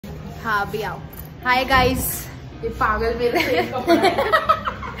हाँ अभी आओ। हाय गाइस, ये पागल मेरे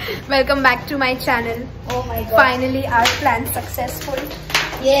welcome back to my channel. Oh my god. Finally our plan successful.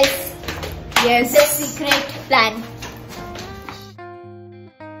 Yes. Yes. The secret plan.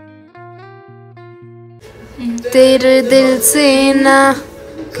 तेरे दिल से ना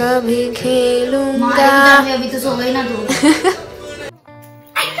कभी खेलूंगा। अभी तो सो गई ना तू।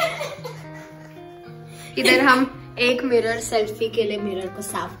 इधर हम एक मिरर सेल्फी के लिए मिरर को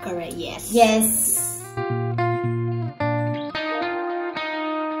साफ कर रहे हैं। Yes Yes.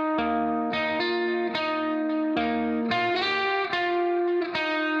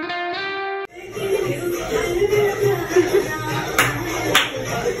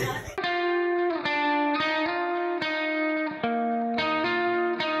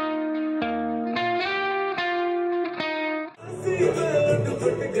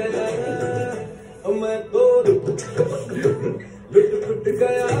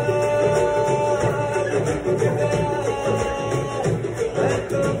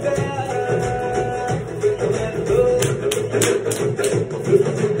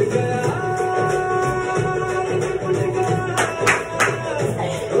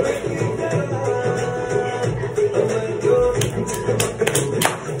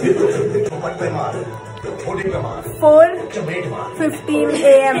 Four 15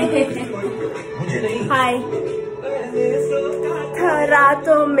 AM। हाय।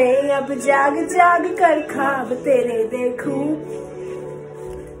 रातों में अब जाग जाग कर ख्वाब तेरे देखूं,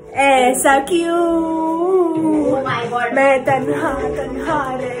 ऐसा क्यों? Oh my god. मैं तन्हा तन्हा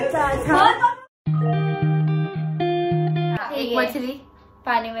रहता था। एक मछली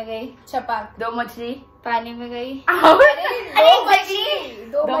पानी में गई। छपाक। दो मछली पानी में गई।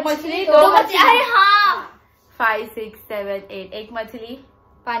 दो मछली अरे हाँ। 5 6 7 8 एक मछली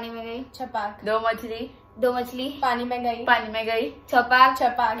पानी में गई। छपाक। दो मछली पानी में गई। पानी में गई। छपाक।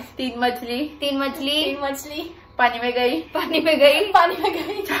 छपाक। तीन मछली तीन मछली पानी में गई। पानी में गई। पानी में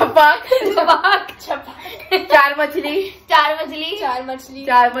गई। छपाक छपाक। छपाक। चार मछली चार मछली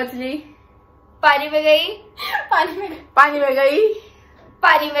पानी में गई। पानी में पानी में गई।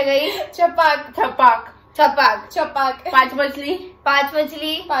 पानी में गई। छपाक। छपाक छपाक। छपाक। पांच मछली पांच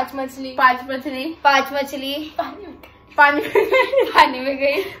मछली पानी में पानी में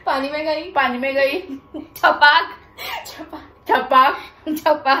गई। पानी में गई। पानी में गई। छपाक। छपाक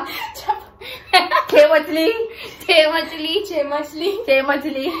छपाक। छह मछली छह मछली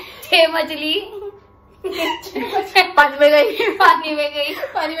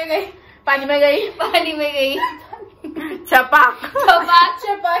पानी में गई। पानी में गई। पानी में गई। छपाक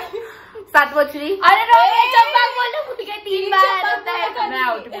छपाक। सात मछली। अरे छपाक बोलो, भूल गए 3 बार होता है। मैं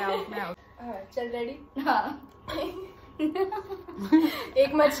आउट। चल रेडी। हाँ।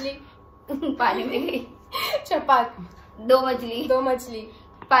 एक मछली पानी में गई। छपाक। दो मछली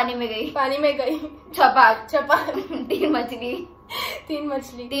पानी में गई। छपाक। तीन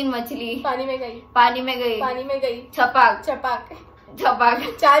मछली पानी में गई। छपाक।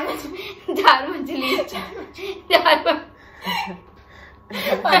 चार मछली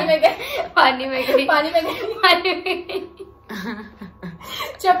पानी में गई। छपाक।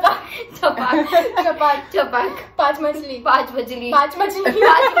 पांच मछली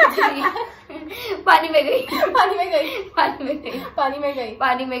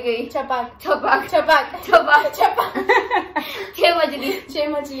पानी में गई। छपाक। छह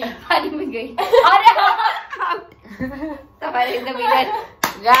मछली पानी में गई। अरे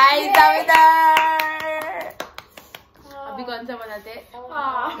गाइस अभी कौन सा बनाते हैं?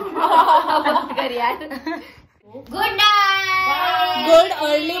 कर यार। Good night. Good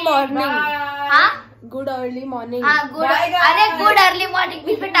early morning. हाँ गुड अर्ली मॉर्निंग। हाँ गुड। अरे गुड अर्ली मॉर्निंग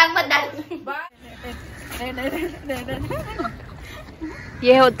बीच में टांग मत डाल।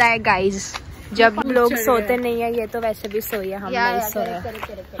 ये होता है गाइस जब लोग सोते नहीं है। ये तो वैसे भी सोई है, हम नहीं सोए।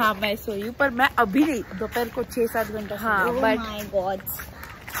 हाँ मैं सोई हूँ, पर मैं अभी नहीं, दोपहर को 6-7 घंटा। हाँ बट माय गॉड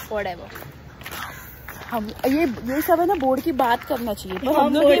व्हाटएवर। हम ये सब है ना, बोर्ड की बात करना चाहिए, पर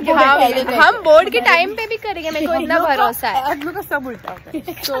हम बोर्ड के टाइम पे भी करेंगे, मेरे को इतना भरोसा है। हम लोग का सब उल्टा होता है,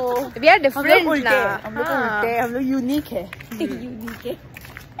 तो वी आर डिफरेंट ना। हम लोग उल्टे, हम लोग यूनिक है।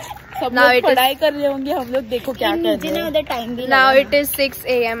 सब Now लोग पढ़ाई कर रहे होंगे, हम लोग देखो क्या कर रहे हैं। टाइम भी Now it is 6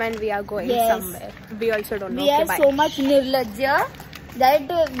 AM and we are going somewhere. We also don't know. We are okay, so much nirlajja that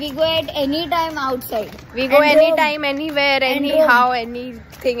we go at any time outside. We go anytime, anywhere, anyhow,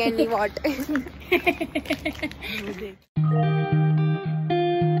 anything, any what.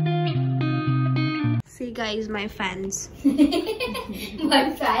 See guys, my fans. My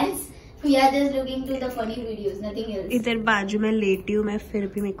fans We are just looking to the funny videos, nothing else. इधर बाजू में लेटी हूँ मैं, फिर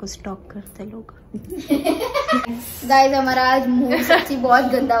भी मेरे को स्टॉक करते लोग। गाइस हमारा आज मुंह सच्ची बहुत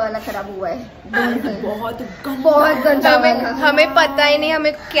गंदा वाला खराब हुआ है। बहुत गंदा वाला। हमें पता ही नहीं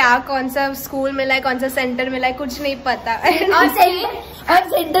हमें क्या कौन सा स्कूल मिला है, कौन सा सेंटर मिला है, कुछ नहीं पता। और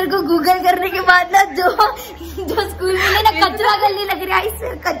सेंटर को गूगल करने के बाद ना जो स्कूल में ना कचरा गली लग रहा है,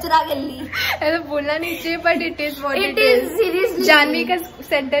 इससे कचरा गली ऐसा बोलना नहीं चाहिए, but it is what it is. Seriously Janvi का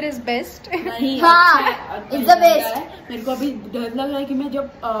सेंटर इज बेस्ट। हाँ इट्स द बेस्ट। मेरे को अभी डर लग रहा है कि मैं जब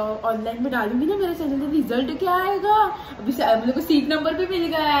ऑनलाइन में डालूंगी ना मेरे चैनल में रिजल्ट क्या आएगा। अभी हम लोग को सीट नंबर भी मिल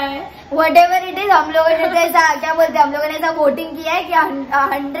गया है। Whatever it is, हम लोगों ने तो ऐसा क्या बोलते हैं, हम लोगों ने ऐसा वोटिंग किया है कि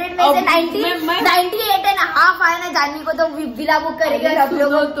 100 में से 98.5 आया ना। जानवी को तो विला बुक करेगा, हम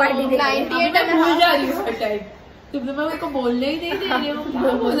लोग पार्टी देंगे। 98 भूल जा रही हूँ हर टाइम। तुम तो मैं उनको बोलने ही नहीं दे रही हूँ।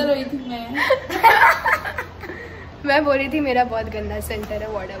 क्या बोल रही थी मैं बोल रही थी मेरा बहुत गंदा सेंटर है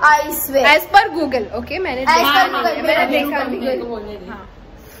whatever. I swear. As per Google, okay मैंने मैंने देखा बोलने दी।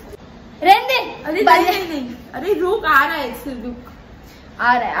 रहने अरे नहीं, अरे रुक, आ रहा है, रुक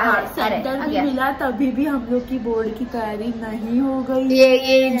आ रहा है सेंटर भी मिला, तभी भी हम लोग की बोर्ड की तैयारी नहीं हो गई।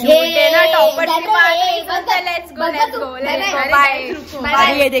 ये झूठ है ना, टॉपर की बात है। Let's go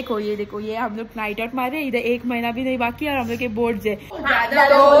bye. ये देखो ये हम लोग नाइट आउट मारे, इधर 1 महीना भी नहीं बाकी और हम लोग के बोर्ड से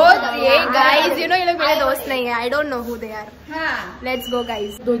दोस्त। ये गाइस यू नो ये लोग मेरे दोस्त नहीं है। I don't know who they are. Let's go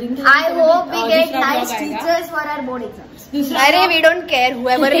guys. 2 दिन के I hope we get nice teachers for our board exams. अरे we don't care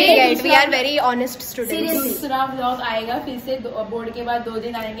whoever we get, we are very honest students। दूसरा व्लॉग आएगा फिर से board के बाद 2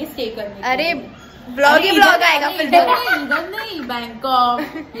 दिन आएंगे स्टे करने। अरे व्लॉग ही व्लॉग आएगा फिर। इधर नहीं, बैंकॉक,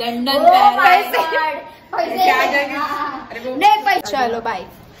 लंदन, पैसे चलो बाय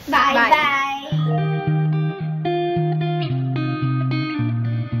बाय बाय।